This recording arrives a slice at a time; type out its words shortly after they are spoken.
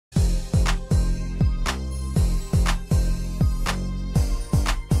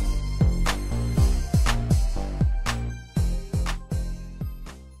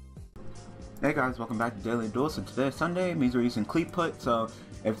Hey guys, welcome back to Daily Duels. So today is Sunday, means we're using Qliphoth, so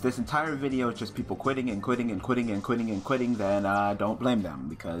if this entire video is just people quitting and quitting and quitting and quitting and quitting, then don't blame them,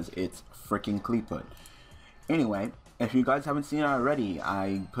 because it's freaking Qliphoth. Anyway, if you guys haven't seen it already,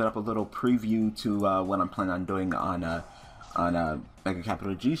 I put up a little preview to what I'm planning on doing on Mega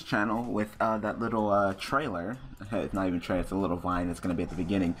Capital G's channel with that little trailer. It's not even a trailer, it's a little vine that's going to be at the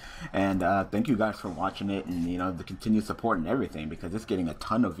beginning. And thank you guys for watching it and, you know, the continued support and everything, because it's getting a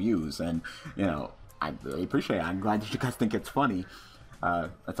ton of views. And, you know, I really appreciate it. I'm glad that you guys think it's funny.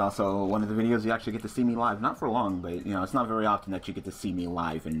 It's also one of the videos you actually get to see me live. Not for long, but, you know, it's not very often that you get to see me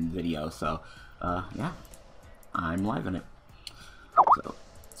live in video. So, yeah, I'm live in it.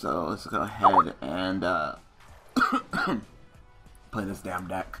 So let's go ahead and play this damn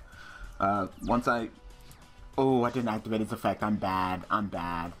deck. Oh, I didn't activate its effect. I'm bad. I'm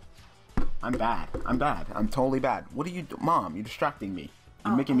totally bad. What are you doing? Mom, you're distracting me.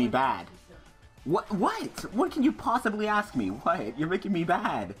 You're making me bad. What? What can you possibly ask me? What? You're making me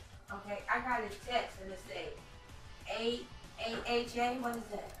bad. Okay, I got a text and it say AHA. What is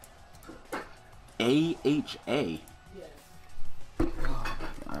that? AHA? Yes. Oh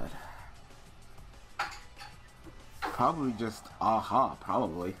my god. Probably just aha,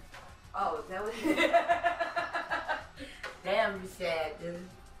 probably. Oh, is that what it is? Damn, you sad, dude.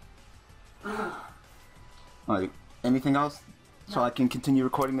 Like, anything else? No. So I can continue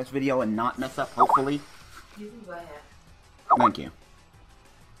recording this video and not mess up, hopefully? You can go ahead. Thank you.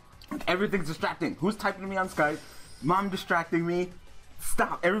 Everything's distracting. Who's typing to me on Skype? Mom distracting me.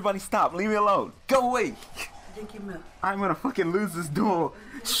 Stop. Everybody stop. Leave me alone. Go away. Drink your milk. I'm gonna fucking lose this duel.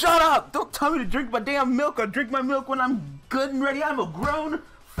 Shut up! Don't tell me to drink my damn milk or drink my milk when I'm good and ready. I'm a grown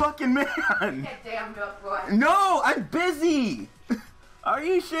fucking man. That damn milk, boy. No, I'm busy. Are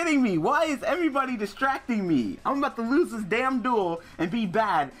you shitting me? Why is everybody distracting me? I'm about to lose this damn duel and be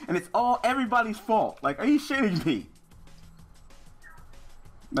bad, and it's all everybody's fault. Like, are you shitting me?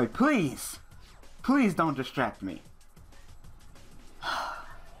 Like, please. Please don't distract me.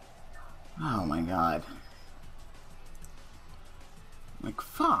 Oh my god. Like,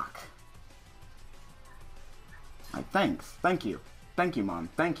 fuck. Like, thanks. Thank you. Thank you, Mom.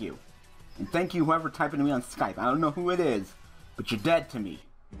 Thank you. And thank you whoever typing to me on Skype. I don't know who it is, but you're dead to me.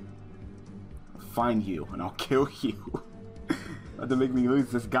 I'll find you and I'll kill you. About to make me lose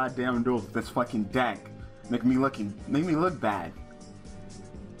this goddamn duel with this fucking deck. Make me look bad.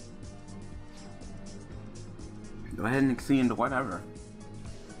 Go ahead and see into whatever.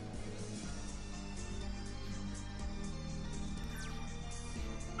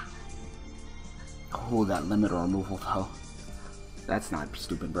 Oh, that limiter removal though. That's not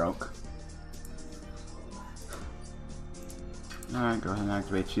stupid broke. Alright, go ahead and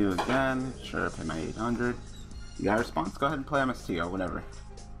activate you again. Sure, pay my 800. You got a response? Go ahead and play MST or whatever.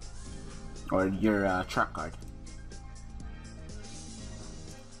 Or your trap card.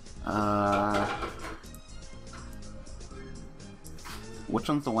 Which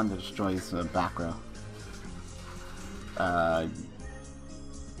one's the one that destroys the back row?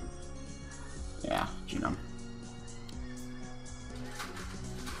 Yeah, Genome.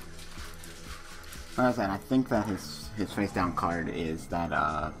 Like I said, I think that his face down card is that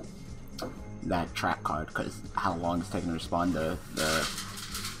that trap card, because how long it's taking to respond to the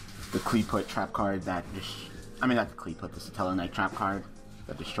Qliphoth trap card that I mean not the Qliphoth, the Satellaknight trap card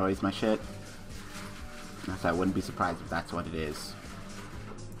that destroys my shit. So I wouldn't be surprised if that's what it is.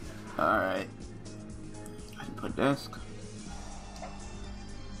 Alright. I can put disc.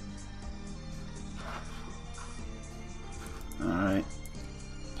 Alright.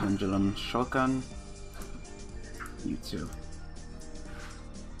 Pendulum shotgun. You too.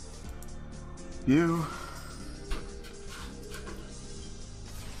 You.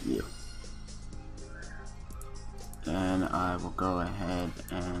 And I will go ahead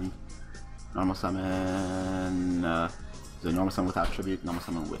and normal summon. The normal summon without tribute, normal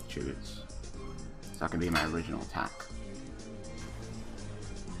summon with tributes. So that can be my original attack.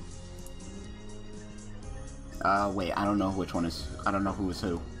 Wait, I don't know which one is. I don't know who is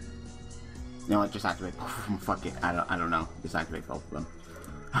who. You know what? Just activate both of them. Fuck it. I don't know. Just activate both of them.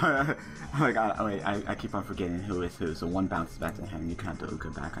 Like, wait, I keep on forgetting who is who. So one bounces back to the hand. You can't do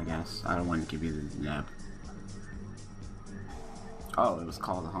it back, I guess. I don't want to give you the nab. Oh, it was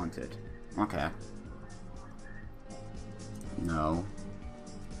called Haunted. Okay. No.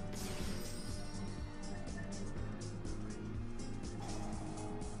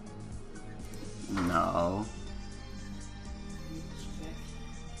 No.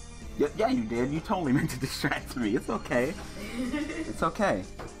 Yeah, you did. You totally meant to distract me. It's okay. It's okay.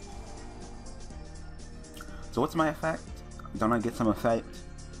 So what's my effect? Don't I get some effect?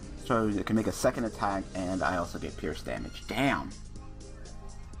 So it can make a second attack, and I also get pierce damage. Damn!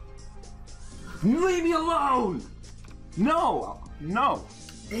 Leave me alone! No! No!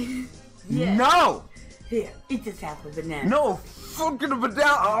 Yeah. No! Here, eat this half a banana. No! Fucking banana!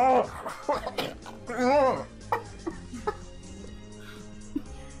 Oh!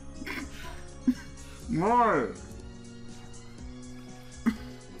 No!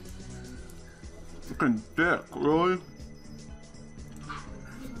 Fucking dick, really?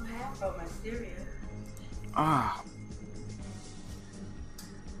 Half of my cereal. Ah.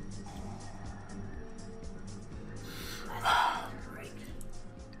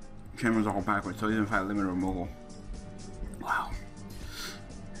 Camera's all backwards, so even if I have limit removal. Wow.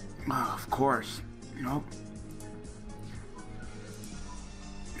 Oh, of course. Nope.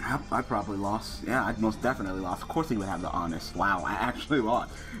 Yep, I probably lost. Yeah, I most definitely lost. Of course he would have the honest. Wow, I actually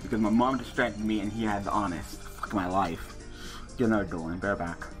lost. Because my mom distracted me and he had the honest. Fuck my life. Get another dueling. Bear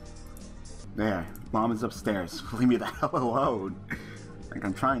back. There. Mom is upstairs. Leave me the hell alone. Like,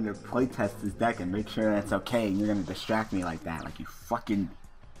 I'm trying to playtest this deck and make sure that's okay, and you're gonna distract me like that. Like, you fucking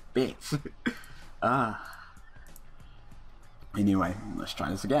bitch. Anyway, let's try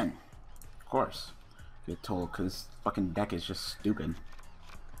this again. Of course. Get told, because fucking deck is just stupid.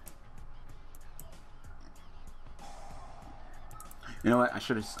 You know what? I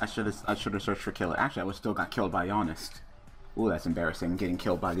should have searched for killer. Actually, I would still got killed by the honest. Ooh, that's embarrassing. Getting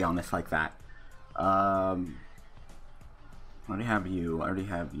killed by the honest like that. I already have you. I already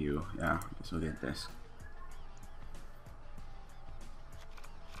have you. Yeah. So we'll get this.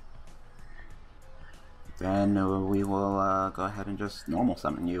 Then we will go ahead and just normal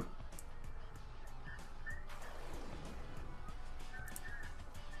summon you.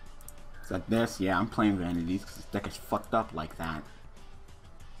 Is that this? Yeah, I'm playing vanities because this deck is fucked up like that.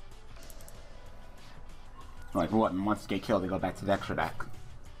 Like what? And once they get killed, they go back to the extra deck.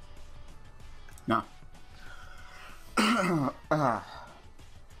 No.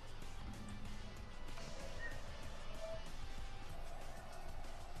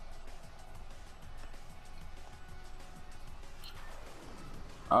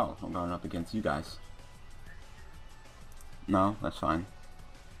 Oh, I'm going up against you guys. No, that's fine.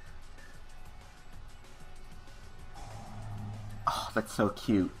 Oh, that's so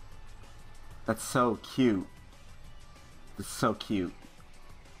cute. That's so cute. That's so cute.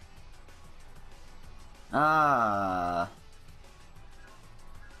 Nah,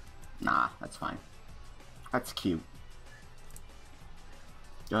 that's fine. That's cute.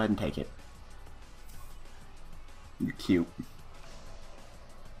 Go ahead and take it. You're cute.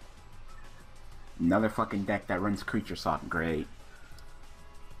 Another fucking deck that runs creature swap. Great.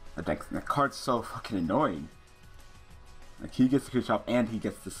 That card's so fucking annoying. Like, he gets to creature swap and he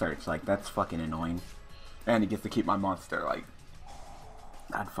gets to search. Like, that's fucking annoying. And he gets to keep my monster. Like,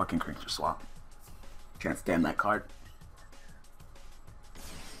 I'd fucking creature swap. Can't stand that card.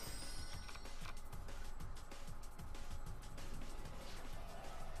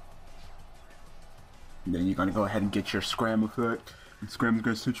 And then you're gonna go ahead and get your Scram effect. And Scram's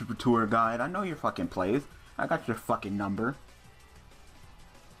gonna switch you for tour guide. I know your fucking plays. I got your fucking number.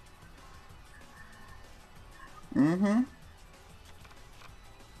 Mm-hmm.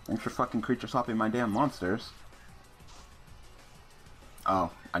 Thanks for fucking creature swapping my damn monsters.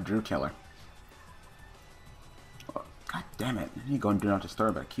 Oh, I drew killer. Oh, God damn it. I need to go and do not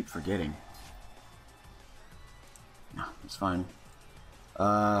disturb, but I keep forgetting. No, it's fine.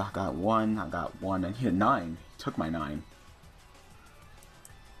 I got one, and he had 9. He took my 9.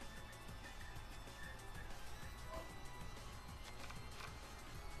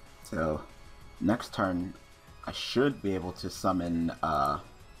 So, next turn, I should be able to summon,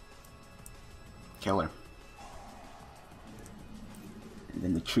 Killer. And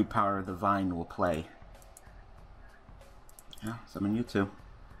then the true power of the vine will play. Yeah, summon you too.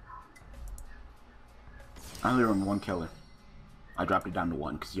 I only run 1 killer. I dropped it down to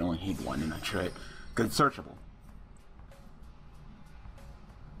 1 because you only need 1 and I drew it. Because it's searchable.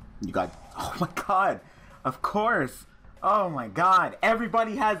 You got... Oh my god! Of course! Oh my god!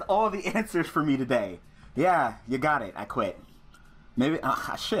 Everybody has all the answers for me today! Yeah, you got it. I quit. Maybe...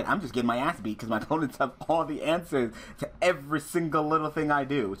 shit, I'm just getting my ass beat because my opponents have all the answers to every single little thing I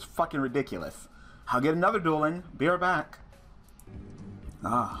do. It's fucking ridiculous. I'll get another duel in. Be right back.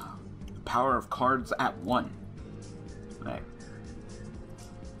 The power of cards at 1. Right.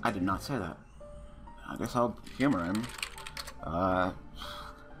 I did not say that. I guess I'll humor him. Sorry,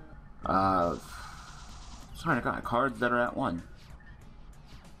 I got cards that are at 1.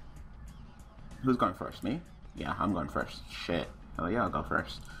 Who's going first? Me? Yeah, I'm going first. Shit. Oh yeah, I'll go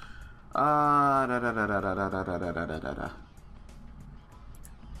first.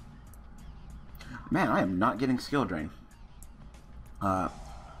 Man, I am not getting skill drain.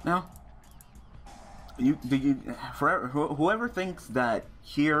 Now, forever, whoever thinks that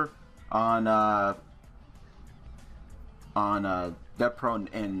here on Dev Pro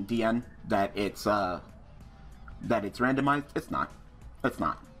and DN that it's randomized, it's not. It's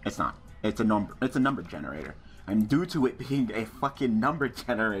not. It's not. It's a number. It's a number generator. And due to it being a fucking number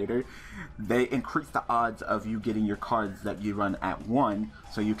generator, they increase the odds of you getting your cards that you run at 1,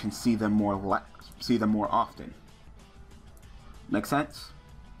 so you can see them more often. Make sense?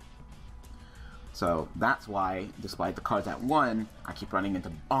 So that's why, despite the cards at 1, I keep running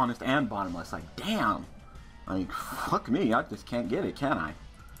into honest and bottomless. Like, damn. Like, fuck me. I just can't get it, can I?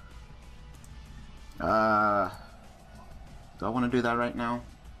 Do I want to do that right now?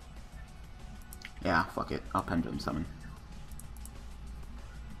 Yeah, fuck it. I'll Pendulum Summon.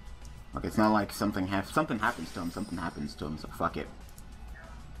 Look, it's not like something happens to him, something happens to him, so fuck it.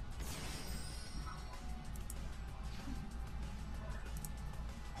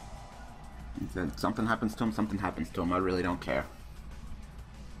 He said something happens to him, something happens to him. I really don't care.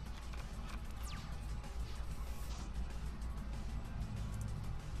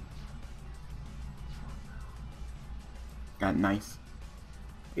 Got nice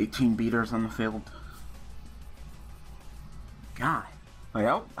 18 beaters on the field. God.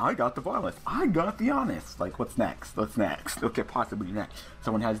 Well, I got the violence. I got the honest. Like, what's next? What's next? What could possibly next?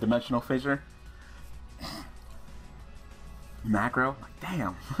 Someone has Dimensional Fissure. Macro. Like,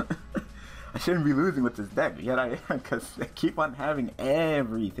 damn. I shouldn't be losing with this deck, yet I am, because I keep on having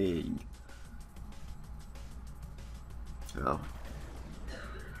everything. So.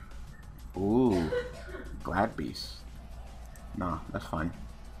 Ooh. Glad Beast. No, that's fine.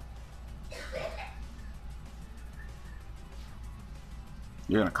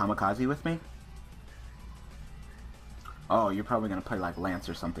 You're gonna kamikaze with me? Oh, you're probably gonna play like Lance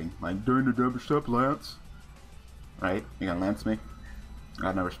or something. Like, during the double step, Lance. Right? You're gonna Lance me? I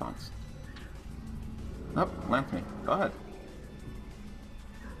got no response. Oh, Lance me. Go ahead.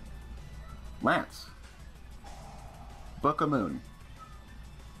 Lance. Book a Moon.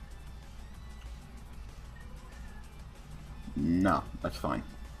 No, that's fine.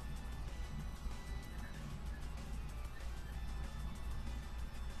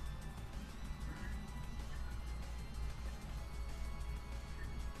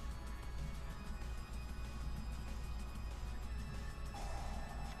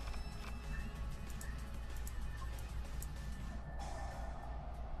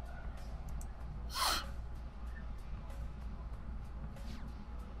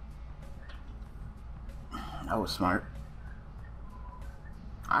 That was smart.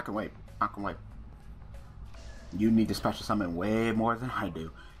 I can wait. I can wait. You need to special summon way more than I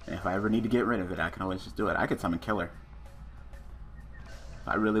do. And if I ever need to get rid of it, I can always just do it. I could summon Killer. If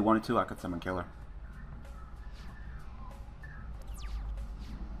I really wanted to, I could summon Killer.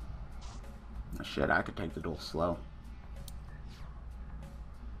 Oh, shit, I could take the duel slow.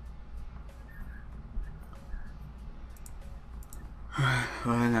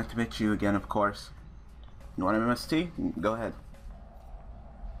 Well, I have to meet you again, of course. You want an MST? Go ahead.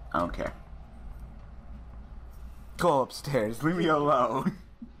 I don't care. Go upstairs. Leave me alone.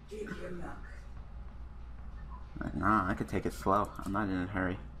 Drink your milk. Nah, I could take it slow. I'm not in a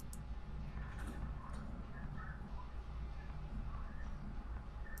hurry.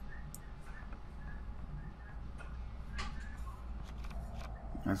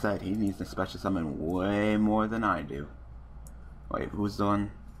 I said he needs to special summon way more than I do. Wait, who's the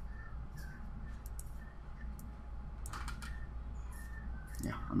one?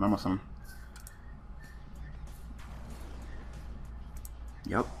 Yeah, I'm almost on.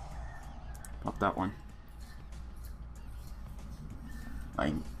 Yep. Pop that one.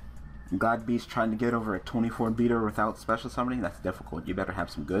 God Beast trying to get over a 24 beater without special summoning, that's difficult. You better have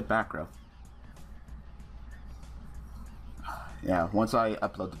some good back row. Yeah, once I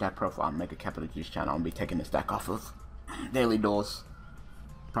upload the deck profile and make a Capital G's channel, I'll be taking this deck off of Daily Duels.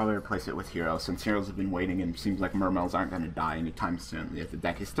 Probably replace it with Heroes, since Heroes have been waiting and it seems like Mermails aren't going to die anytime soon. Yet the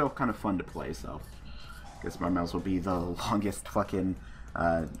deck is still kind of fun to play, so I guess Mermails will be the longest fucking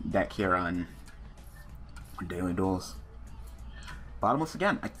deck here on Daily Duels. Bottomless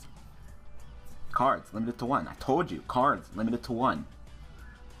again. Cards limited to 1. I told you, cards limited to 1.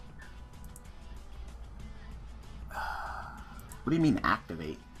 What do you mean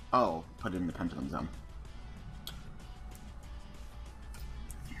activate? Oh, put it in the Pendulum Zone.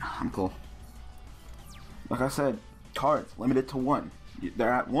 I'm cool. Like I said, cards limited to 1.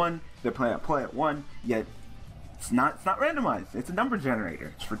 They're at 1. They're playing at play at 1. Yet it's not randomized. It's a number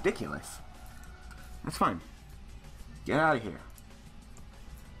generator. It's ridiculous. That's fine. Get out of here.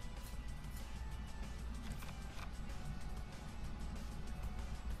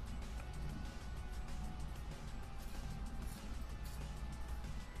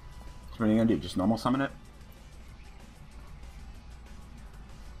 What are you gonna do? Just normal summon it?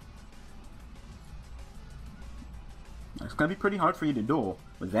 It's gonna be pretty hard for you to duel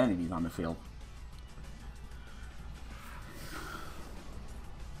with vanities on the field.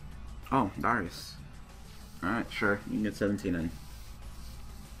 Oh, Darius. Alright, sure. You can get 17 in.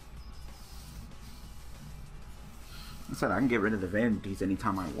 I said I can get rid of the vanities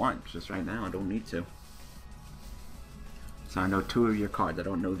anytime I want. Just right now, I don't need to. So I know 2 of your cards. I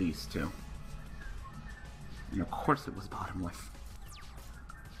don't know these 2. And of course it was bottomless.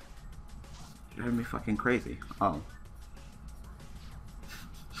 You're driving me fucking crazy. Oh.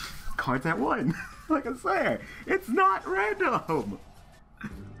 Cards at 1. Like I said, it's not random.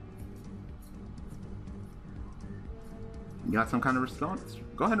 You got some kind of response?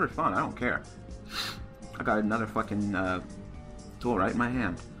 Go ahead and respond. I don't care. I got another fucking tool right in my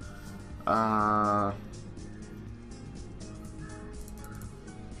hand.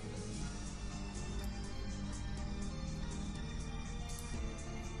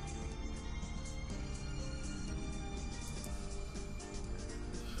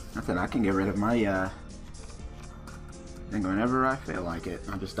 I said I can get rid of my thing whenever I feel like it.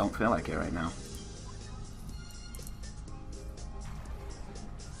 I just don't feel like it right now.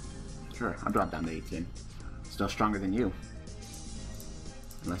 Sure, I'll drop down to 18. Still stronger than you.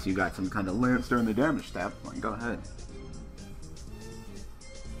 Unless you got some kind of lance during the damage step, like, go ahead.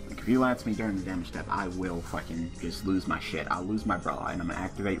 Like, if you lance me during the damage step, I will fucking just lose my shit. I'll lose my bra, and I'm gonna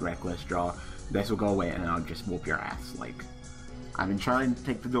activate Reckless, draw, this will go away, and then I'll just whoop your ass. Like, I've been trying to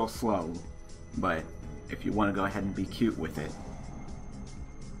take the duel slow, but if you want to go ahead and be cute with it.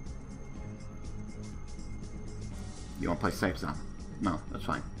 You want to play safe zone? No, that's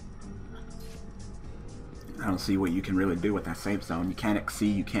fine. I don't see what you can really do with that safe zone. You can't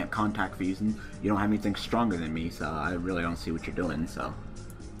exceed, you can't contact fees, and you don't have anything stronger than me, so I really don't see what you're doing, so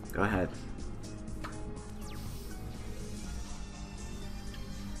go ahead.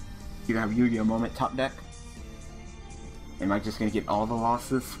 You have Yu-Gi-Oh! Moment top deck? Am I just gonna get all the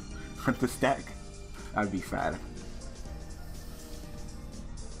losses with this deck? That'd be sad.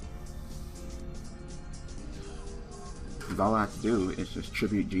 Because all I have to do is just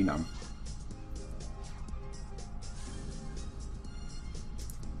tribute Genome.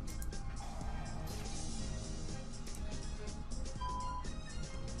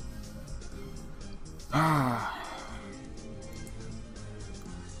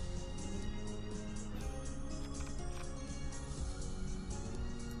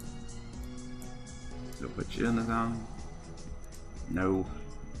 So put you in the zone. No.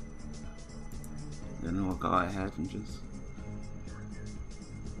 Then we'll go ahead and just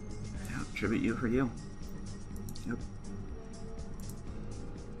tribute you for you. Yep.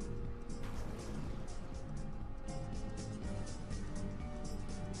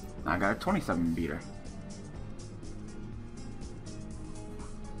 I got a 27 beater.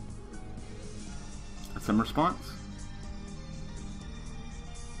 That's some response.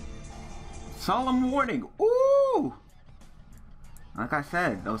 Solemn warning. Ooh! Like I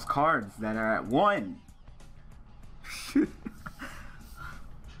said, those cards that are at 1.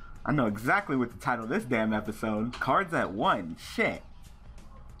 I know exactly what to title this damn episode. Cards at 1. Shit.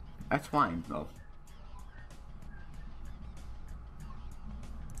 That's fine, though.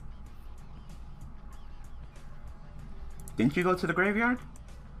 Didn't you go to the graveyard?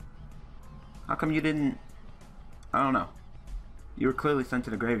 How come you didn't... I don't know. You were clearly sent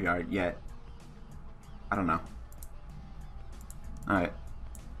to the graveyard, yet... I don't know. Alright.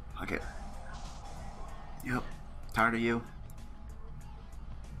 Fuck it. Yep. Tired of you.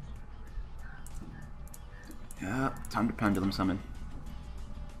 Yep. Time to Pendulum summon.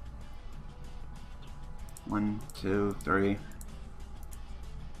 1, 2, 3.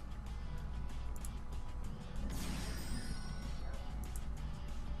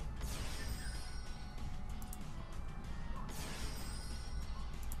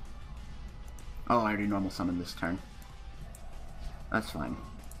 Oh, I already normal summoned this turn. That's fine.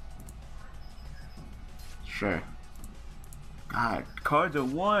 Sure. God, cards are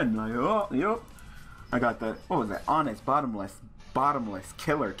 1. Like, oh, yep. I got the, what was that? Honest, bottomless,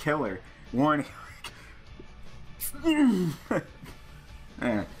 killer, warning. Yeah,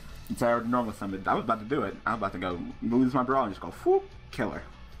 it's already normal summoned. I was about to do it. I was about to go lose my bra and just go, whoop, killer.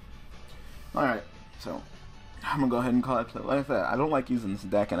 Alright, so I'm gonna go ahead and call it play. Like I said, I don't like using this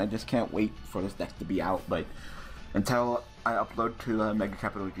deck, and I just can't wait for this deck to be out. But until I upload to Mega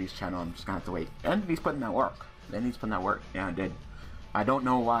Capital G's channel, I'm just gonna have to wait. And he's putting that work. And he's putting that work. Yeah, I did. I don't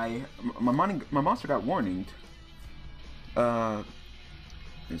know why my monster got warninged.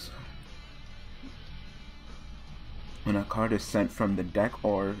 When a card is sent from the deck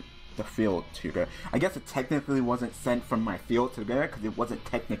or the field to your graveyard. I guess it technically wasn't sent from my field to the graveyard because it wasn't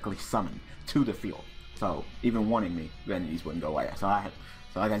technically summoned to the field. So even warning me, Vanities wouldn't go away. So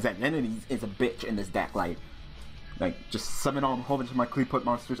like I said, Vanities is a bitch in this deck. Like just summon on a whole bunch of my Qliphoth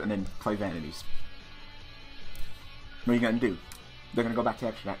monsters and then play Vanities. What are you gonna do? They're gonna go back to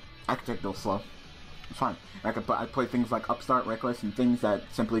extra deck. I can take those slow. It's fine. I play things like Upstart, Reckless, and things that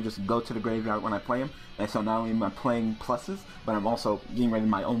simply just go to the graveyard when I play them. And so not only am I playing pluses, but I'm also getting rid of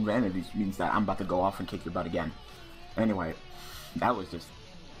my own Vanities, which means that I'm about to go off and kick your butt again. Anyway, that was just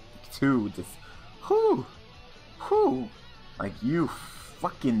whoo, like you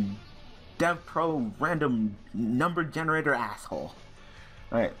fucking Dev Pro random number generator asshole.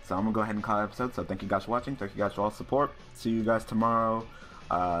 Alright, so I'm gonna go ahead and call the episode. So thank you guys for watching. Thank you guys for all the support. See you guys tomorrow.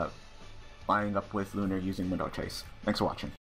 Lining up with Lunar using Madolche. Thanks for watching.